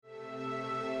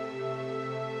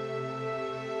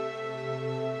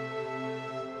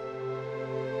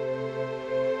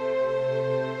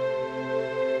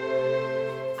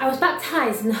was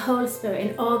baptised in the Holy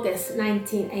Spirit in August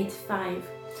 1985.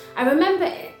 I remember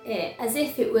it as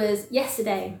if it was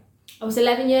yesterday. I was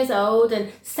 11 years old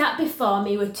and sat before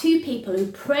me were two people who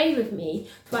prayed with me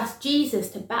to ask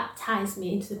Jesus to baptise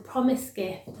me into the promised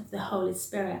gift of the Holy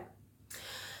Spirit.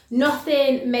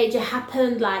 Nothing major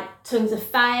happened like tongues of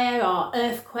fire or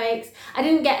earthquakes. I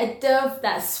didn't get a dove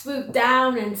that swooped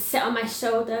down and sat on my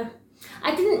shoulder.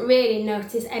 I didn't really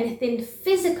notice anything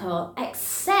physical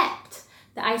except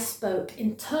that I spoke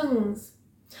in tongues.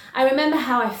 I remember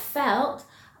how I felt.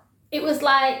 It was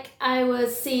like I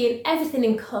was seeing everything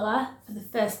in colour for the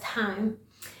first time.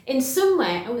 In some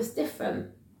way, I was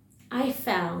different. I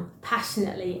fell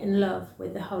passionately in love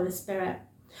with the Holy Spirit.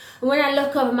 And when I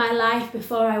look over my life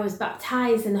before I was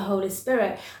baptised in the Holy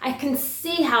Spirit, I can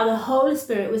see how the Holy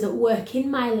Spirit was at work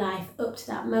in my life up to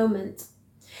that moment.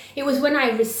 It was when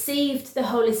I received the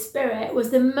Holy Spirit, it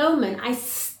was the moment I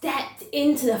stepped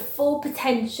into the full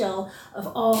potential of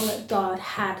all that God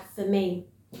had for me.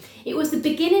 It was the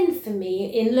beginning for me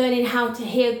in learning how to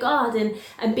hear God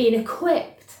and being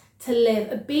equipped to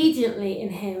live obediently in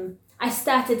Him. I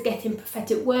started getting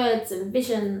prophetic words and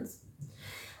visions.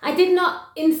 I did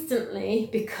not instantly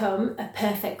become a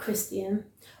perfect Christian,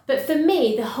 but for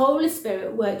me, the Holy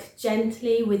Spirit worked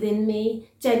gently within me,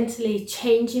 gently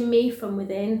changing me from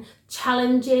within,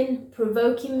 challenging,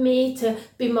 provoking me to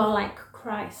be more like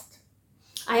Christ.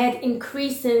 I had an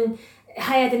increasing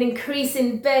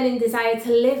burning desire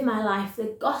to live my life,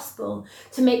 the gospel,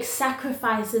 to make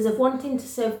sacrifices of wanting to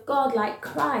serve God like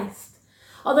Christ.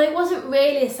 Although it wasn't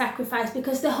really a sacrifice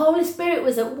because the Holy Spirit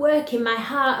was at work in my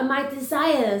heart and my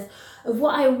desires of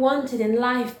what I wanted in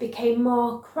life became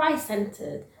more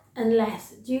Christ-centred and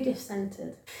less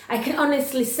Judas-centred. I can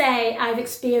honestly say I've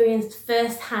experienced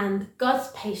firsthand God's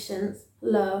patience,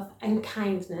 love and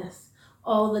kindness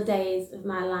all the days of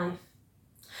my life.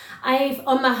 I've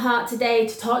on my heart today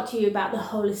to talk to you about the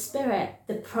Holy Spirit,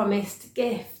 the promised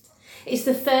gift. It's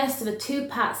the first of a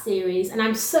two-part series and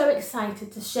I'm so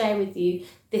excited to share with you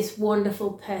this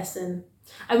wonderful person.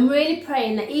 I'm really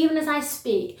praying that even as I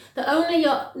speak, that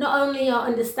not only your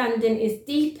understanding is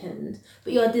deepened,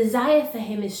 but your desire for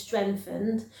Him is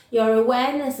strengthened, your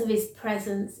awareness of His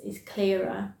presence is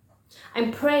clearer.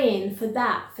 I'm praying for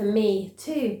that for me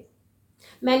too.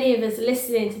 Many of us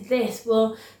listening to this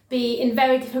will be in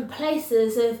very different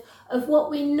places of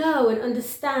what we know and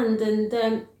understand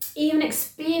and even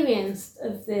experienced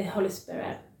of the Holy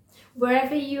Spirit.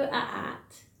 Wherever you are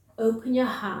at, open your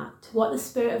heart to what the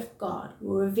Spirit of God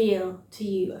will reveal to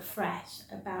you afresh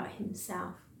about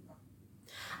Himself.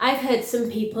 I've heard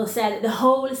some people say that the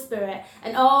Holy Spirit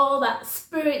and all that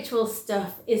spiritual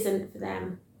stuff isn't for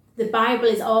them. The Bible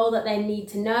is all that they need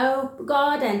to know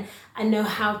God and know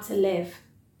how to live.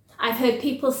 I've heard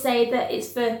people say that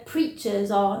it's for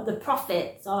preachers or the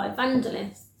prophets or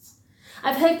evangelists.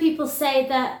 I've heard people say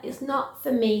that it's not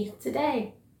for me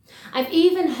today. I've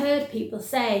even heard people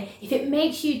say, if it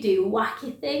makes you do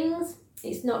wacky things,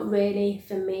 it's not really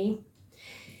for me.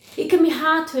 It can be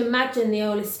hard to imagine the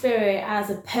Holy Spirit as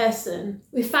a person.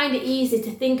 We find it easy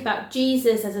to think about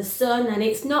Jesus as a son, and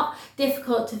it's not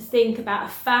difficult to think about a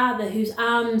father whose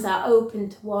arms are open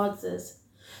towards us.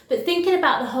 But thinking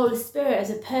about the Holy Spirit as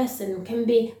a person can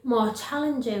be more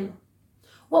challenging.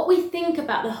 What we think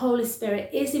about the Holy Spirit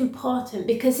is important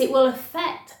because it will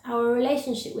affect our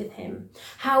relationship with Him,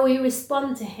 how we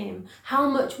respond to Him, how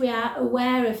much we are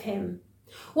aware of Him.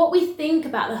 What we think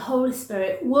about the Holy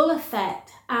Spirit will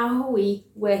affect how we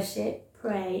worship,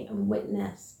 pray and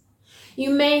witness. You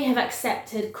may have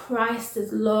accepted Christ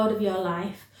as Lord of your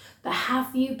life, but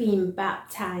have you been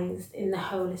baptised in the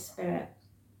Holy Spirit?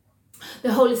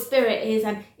 The Holy Spirit is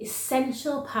an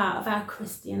essential part of our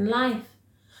Christian life.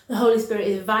 The Holy Spirit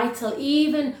is vital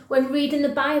even when reading the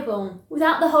Bible.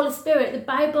 Without the Holy Spirit, the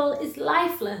Bible is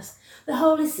lifeless. The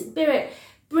Holy Spirit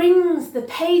brings the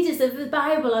pages of the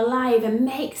Bible alive and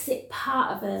makes it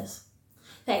part of us.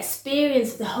 The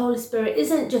experience of the Holy Spirit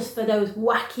isn't just for those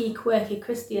wacky, quirky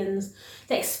Christians.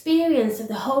 The experience of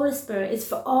the Holy Spirit is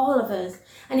for all of us,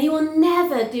 and He will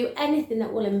never do anything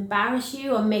that will embarrass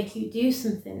you or make you do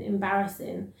something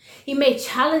embarrassing. He may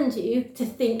challenge you to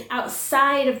think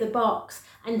outside of the box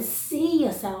and see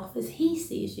yourself as He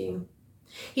sees you.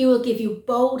 He will give you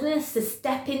boldness to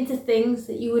step into things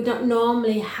that you would not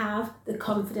normally have the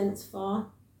confidence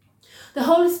for. The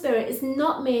Holy Spirit is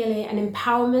not merely an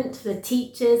empowerment for the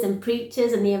teachers and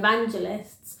preachers and the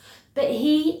evangelists, but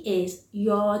He is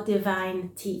your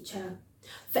divine teacher.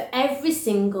 For every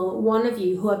single one of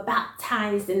you who are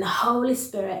baptized in the Holy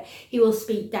Spirit, He will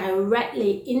speak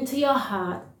directly into your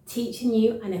heart, teaching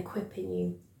you and equipping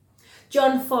you.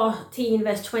 John 14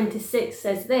 verse 26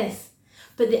 says this,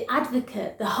 But the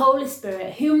Advocate, the Holy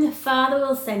Spirit, whom the Father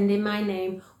will send in my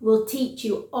name, will teach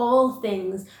you all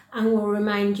things and will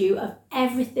remind you of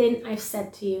everything I've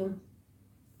said to you.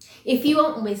 If you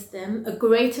want wisdom, a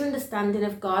greater understanding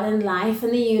of God and life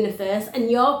and the universe and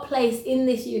your place in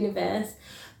this universe,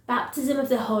 baptism of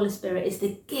the Holy Spirit is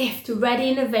the gift ready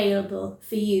and available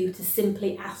for you to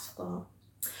simply ask for.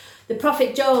 The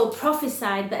prophet Joel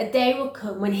prophesied that a day will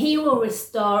come when he will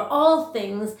restore all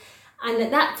things, and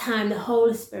at that time the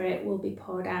Holy Spirit will be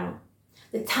poured out.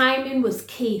 The timing was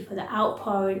key for the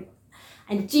outpouring,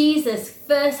 and Jesus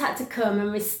first had to come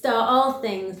and restore all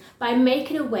things by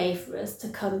making a way for us to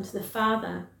come to the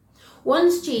Father.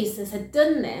 Once Jesus had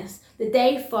done this, the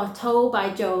day foretold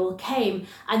by Joel came,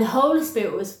 and the Holy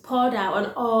Spirit was poured out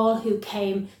on all who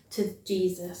came to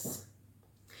Jesus.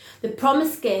 The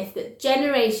promised gift that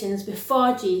generations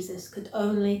before Jesus could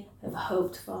only have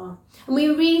hoped for. And we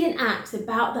read in Acts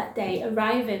about that day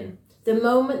arriving. The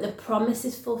moment the promise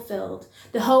is fulfilled,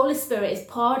 the Holy Spirit is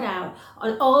poured out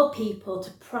on all people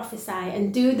to prophesy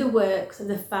and do the works of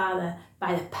the Father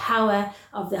by the power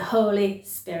of the Holy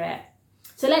Spirit.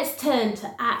 So let's turn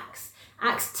to Acts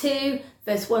 2,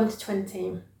 verse 1 to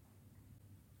 20.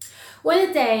 When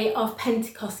the day of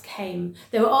Pentecost came,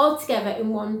 they were all together in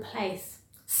one place.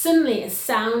 Suddenly a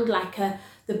sound like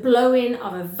the blowing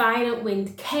of a violent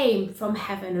wind came from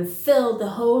heaven and filled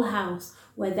the whole house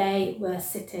where they were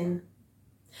sitting.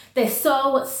 They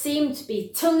saw what seemed to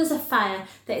be tongues of fire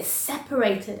that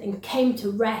separated and came to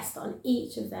rest on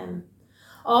each of them.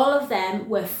 All of them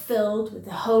were filled with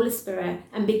the Holy Spirit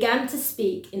and began to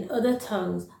speak in other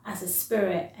tongues as the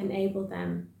Spirit enabled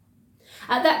them.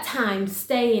 At that time,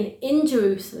 staying in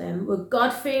Jerusalem were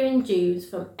God-fearing Jews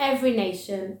from every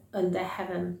nation under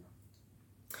heaven.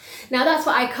 Now that's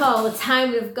what I call the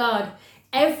timing of God.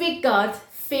 Every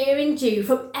God-fearing Jew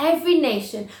from every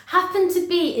nation happened to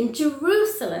be in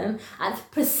Jerusalem at the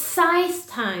precise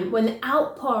time when the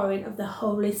outpouring of the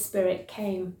Holy Spirit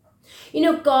came. You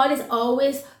know, God is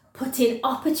always putting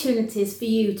opportunities for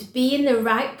you to be in the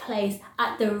right place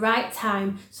at the right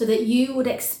time so that you would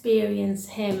experience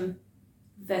Him.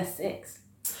 Verse 6.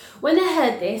 When they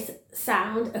heard this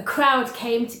sound, a crowd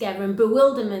came together in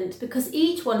bewilderment because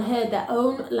each one heard their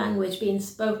own language being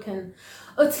spoken.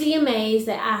 Utterly amazed,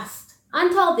 they asked,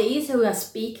 "Aren't all these who are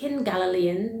speaking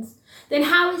Galileans? Then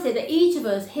how is it that each of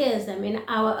us hears them in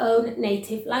our own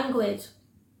native language?"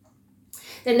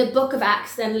 Then the book of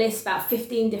Acts then lists about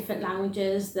 15 different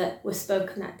languages that were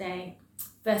spoken that day.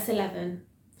 Verse 11.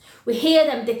 We hear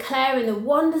them declaring the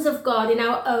wonders of God in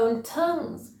our own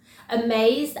tongues.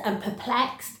 Amazed and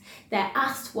perplexed, they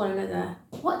asked one another,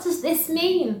 "What does this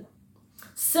mean?"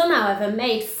 Some, however,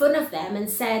 made fun of them and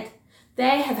said,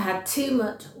 "They have had too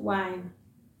much wine."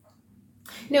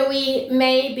 You know, we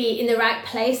may be in the right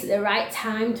place at the right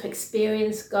time to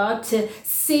experience God, to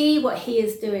see what He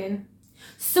is doing.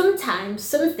 Sometimes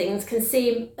some things can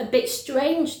seem a bit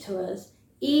strange to us,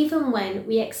 even when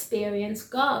we experience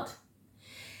God.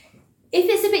 If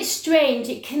it's a bit strange,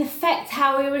 it can affect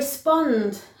how we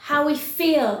respond, how we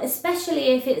feel, especially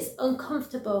if it's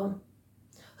uncomfortable.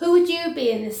 Who would you be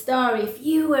in this story if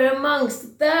you were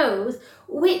amongst those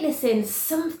witnessing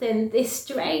something this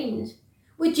strange?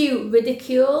 Would you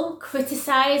ridicule,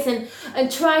 criticise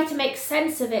and try to make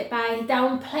sense of it by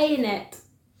downplaying it?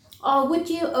 Or would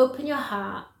you open your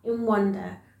heart in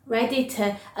wonder, ready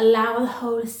to allow the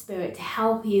Holy Spirit to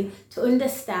help you to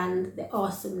understand the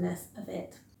awesomeness of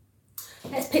it?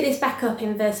 Let's pick this back up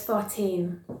in verse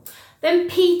 14. Then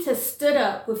Peter stood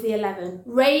up with the 11,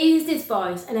 raised his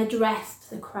voice and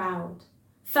addressed the crowd.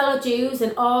 "Fellow Jews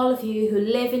and all of you who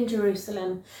live in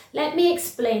Jerusalem, let me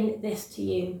explain this to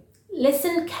you.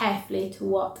 Listen carefully to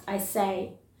what I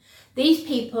say. These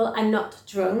people are not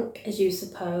drunk, as you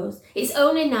suppose. It's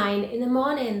only 9 in the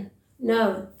morning.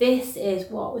 No, this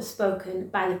is what was spoken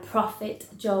by the prophet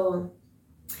Joel.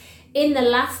 In the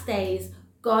last days,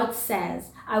 God says,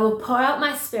 I will pour out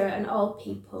my spirit on all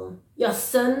people. Your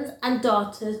sons and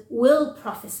daughters will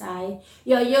prophesy.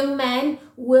 Your young men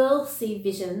will see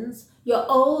visions. Your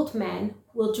old men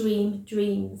will dream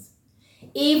dreams.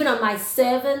 Even on my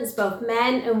servants, both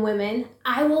men and women,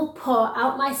 I will pour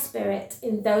out my spirit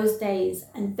in those days,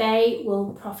 and they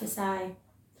will prophesy.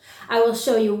 I will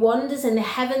show you wonders in the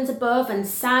heavens above and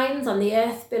signs on the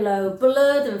earth below,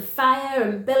 blood and fire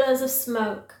and billows of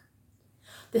smoke.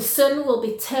 The sun will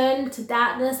be turned to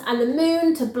darkness and the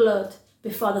moon to blood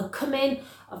before the coming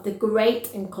of the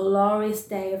great and glorious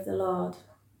day of the Lord.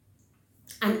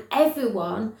 And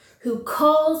everyone who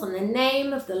calls on the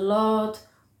name of the Lord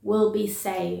will be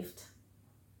saved."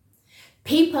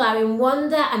 People are in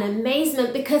wonder and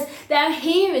amazement because they are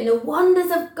hearing the wonders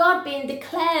of God being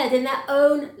declared in their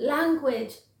own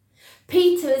language.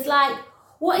 Peter is like,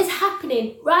 what is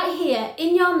happening right here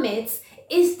in your midst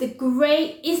is the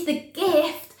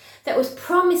gift that was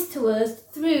promised to us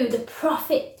through the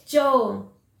prophet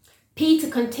Joel. Peter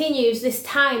continues this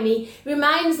time. He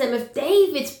reminds them of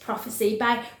David's prophecy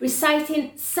by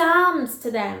reciting Psalms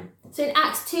to them. So in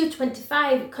Acts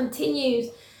 2:25 it continues,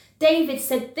 David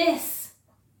said this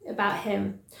about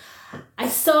him: I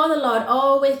saw the Lord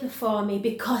always before me,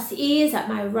 because he is at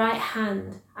my right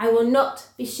hand. I will not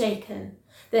be shaken.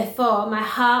 Therefore my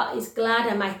heart is glad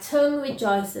and my tongue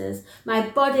rejoices. My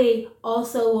body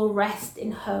also will rest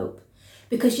in hope,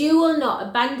 because you will not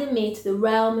abandon me to the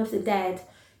realm of the dead.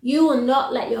 You will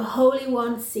not let your Holy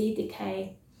One see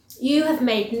decay. You have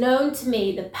made known to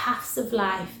me the paths of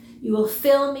life. You will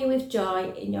fill me with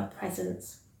joy in your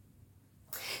presence.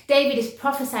 David is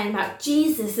prophesying about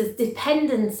Jesus'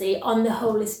 dependency on the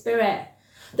Holy Spirit.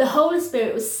 The Holy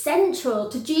Spirit was central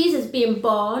to Jesus being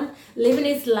born, living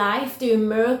his life, doing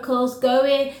miracles,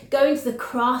 going to the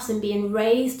cross and being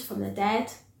raised from the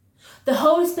dead. The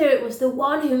Holy Spirit was the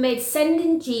one who made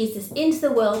sending Jesus into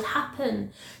the world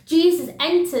happen. Jesus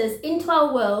enters into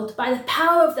our world by the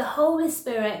power of the Holy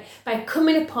Spirit by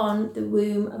coming upon the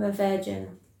womb of a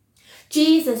virgin.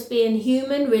 Jesus, being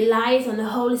human, relies on the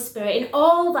Holy Spirit in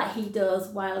all that he does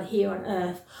while here on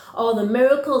earth. All the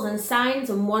miracles and signs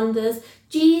and wonders,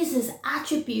 Jesus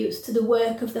attributes to the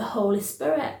work of the Holy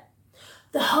Spirit.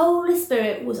 The Holy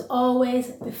Spirit was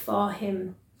always before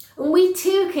him. And we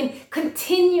too can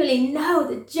continually know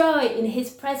the joy in his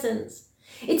presence.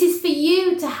 It is for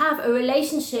you to have a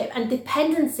relationship and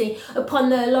dependency upon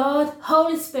the Lord,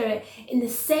 Holy Spirit, in the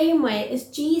same way as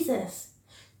Jesus.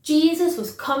 Jesus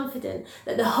was confident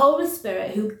that the Holy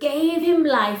Spirit who gave him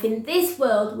life in this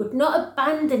world would not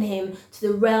abandon him to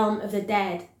the realm of the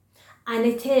dead. And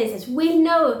it is, as we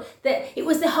know, that it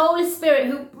was the Holy Spirit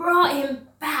who brought him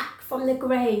back from the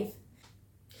grave.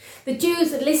 The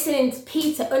Jews listening to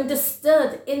Peter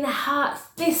understood in their hearts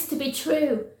this to be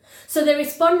true. So they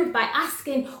responded by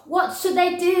asking, what should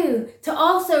they do to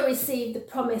also receive the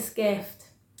promised gift?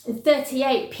 In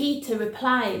 38, Peter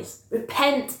replies,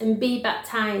 repent and be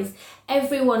baptized,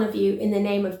 every one of you, in the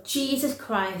name of Jesus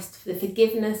Christ for the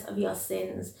forgiveness of your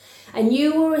sins, and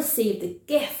you will receive the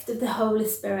gift of the Holy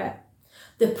Spirit.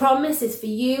 The promise is for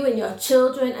you and your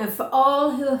children and for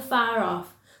all who are far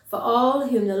off, for all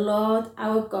whom the Lord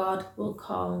our God will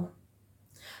call.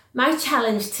 My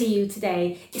challenge to you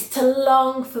today is to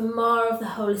long for more of the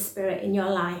Holy Spirit in your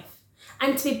life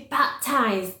and to be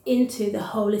baptized into the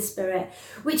Holy Spirit,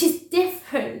 which is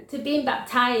different to being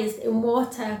baptized in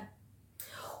water.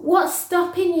 What's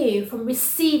stopping you from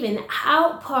receiving the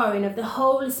outpouring of the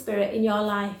Holy Spirit in your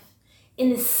life?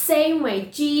 In the same way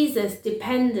Jesus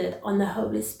depended on the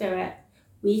Holy Spirit,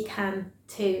 we can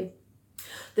too.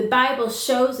 The Bible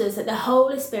shows us that the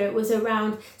Holy Spirit was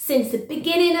around since the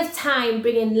beginning of time,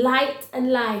 bringing light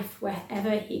and life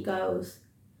wherever he goes.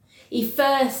 He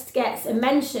first gets a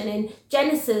mention in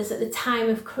Genesis at the time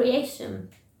of creation.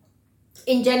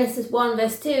 In Genesis 1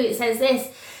 verse 2 it says this,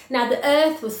 now the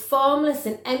earth was formless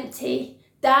and empty,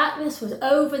 darkness was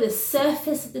over the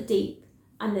surface of the deep,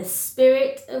 and the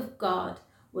Spirit of God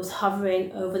was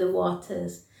hovering over the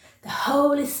waters. The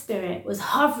Holy Spirit was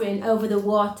hovering over the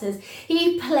waters.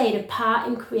 He played a part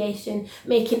in creation,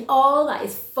 making all that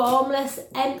is formless,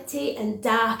 empty and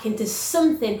dark into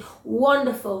something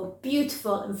wonderful,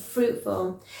 beautiful and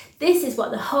fruitful. This is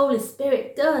what the Holy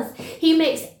Spirit does. He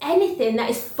makes anything that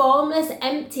is formless,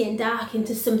 empty and dark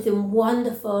into something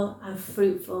wonderful and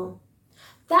fruitful.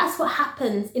 That's what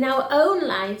happens in our own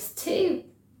lives too.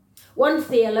 One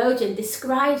theologian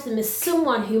describes them as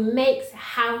someone who makes a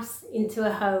house into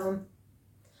a home.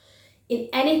 In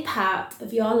any part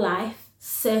of your life,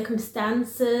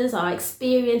 circumstances or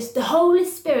experience, the Holy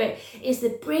Spirit is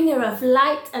the bringer of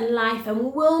light and life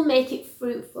and will make it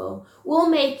fruitful, will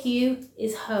make you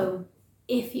his home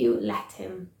if you let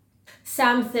him.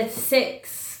 Psalm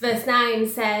 36 verse 9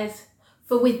 says,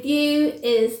 for with you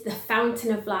is the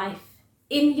fountain of life.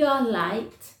 In your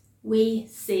light we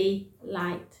see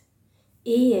light.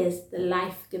 He is the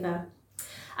life giver.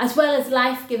 As well as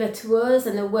life giver to us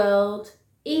and the world,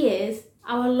 he is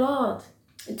our Lord.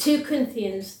 2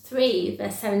 Corinthians 3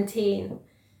 verse 17.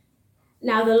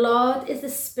 Now the Lord is the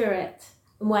Spirit,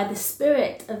 and where the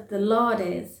Spirit of the Lord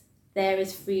is, there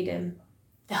is freedom.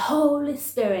 The Holy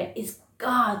Spirit is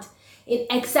God in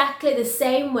exactly the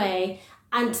same way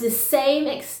and to the same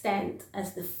extent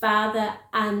as the Father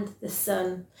and the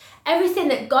Son. Everything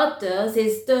that God does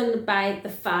is done by the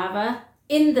Father,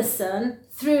 in the Son,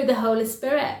 through the Holy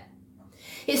Spirit.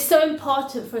 It's so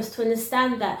important for us to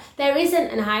understand that there isn't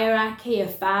an hierarchy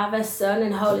of Father, Son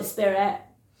and Holy Spirit.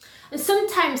 And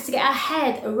sometimes to get our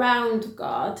head around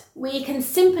God, we can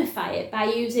simplify it by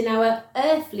using our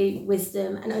earthly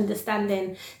wisdom and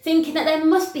understanding, thinking that there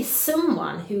must be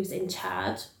someone who's in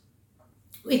charge.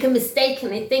 We can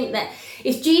mistakenly think that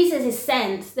if Jesus is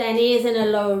sent, then he is in a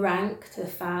lower rank to the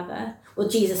Father. Well,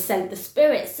 Jesus sent the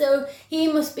Spirit, so he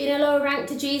must be in a lower rank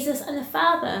to Jesus and the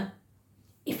Father.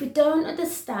 If we don't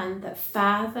understand that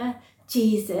Father,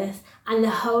 Jesus and the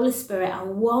Holy Spirit are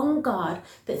one God,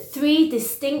 but three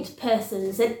distinct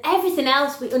persons, and everything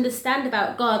else we understand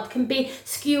about God can be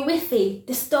skew-whiffy,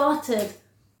 distorted.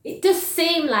 It does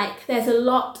seem like there's a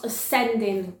lot of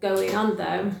sending going on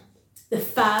though. The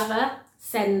Father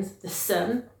sends the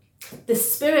Son, the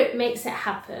Spirit makes it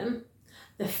happen,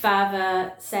 the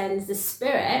Father sends the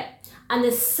Spirit, and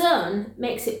the Son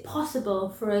makes it possible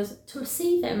for us to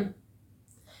receive him.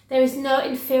 There is no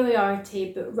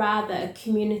inferiority, but rather a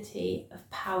community of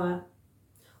power.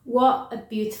 What a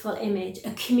beautiful image,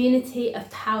 a community of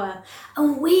power.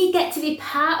 And we get to be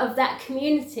part of that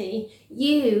community.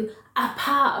 You are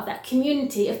part of that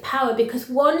community of power, because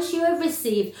once you have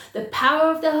received the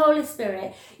power of the Holy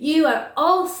Spirit, you are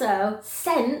also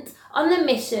sent on the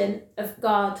mission of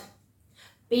God.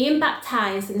 Being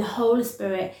baptised in the Holy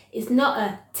Spirit is not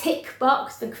a tick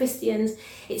box for Christians.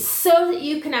 It's so that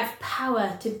you can have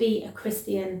power to be a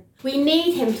Christian. We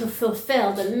need him to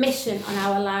fulfill the mission on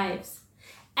our lives.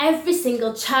 Every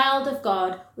single child of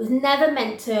God was never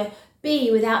meant to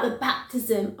be without the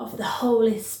baptism of the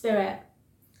Holy Spirit.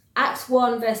 Acts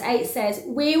 1 verse 8 says,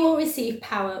 "We will receive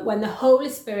power when the Holy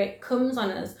Spirit comes on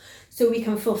us so we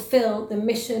can fulfill the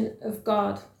mission of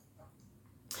God."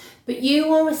 But you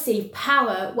will receive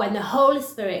power when the Holy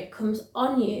Spirit comes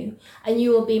on you, and you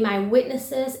will be my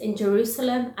witnesses in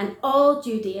Jerusalem and all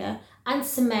Judea and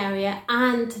Samaria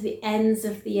and to the ends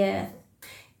of the earth.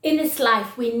 In this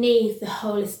life, we need the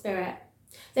Holy Spirit.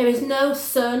 There is no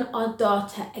son or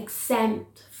daughter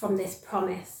exempt from this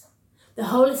promise. The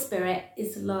Holy Spirit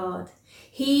is Lord.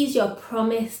 He's your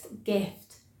promised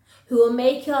gift, who will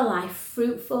make your life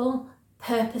fruitful,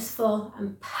 purposeful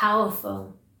and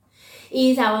powerful.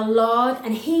 He is our Lord,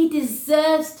 and he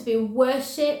deserves to be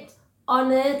worshipped,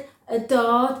 honoured,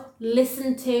 adored,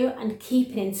 listened to and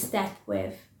keeping in step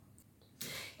with.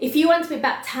 If you want to be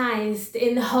baptised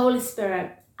in the Holy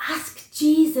Spirit, ask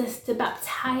Jesus to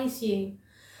baptise you.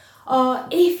 Or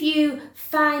if you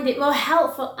find it more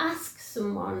helpful, ask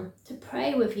someone to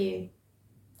pray with you.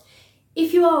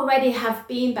 If you already have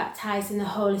been baptised in the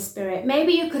Holy Spirit,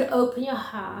 maybe you could open your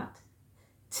heart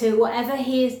to whatever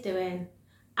he is doing.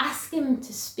 Ask him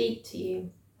to speak to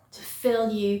you, to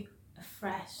fill you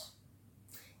afresh.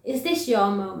 Is this your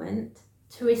moment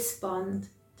to respond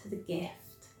to the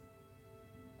gift?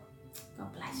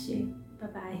 God bless you.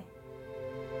 Bye-bye.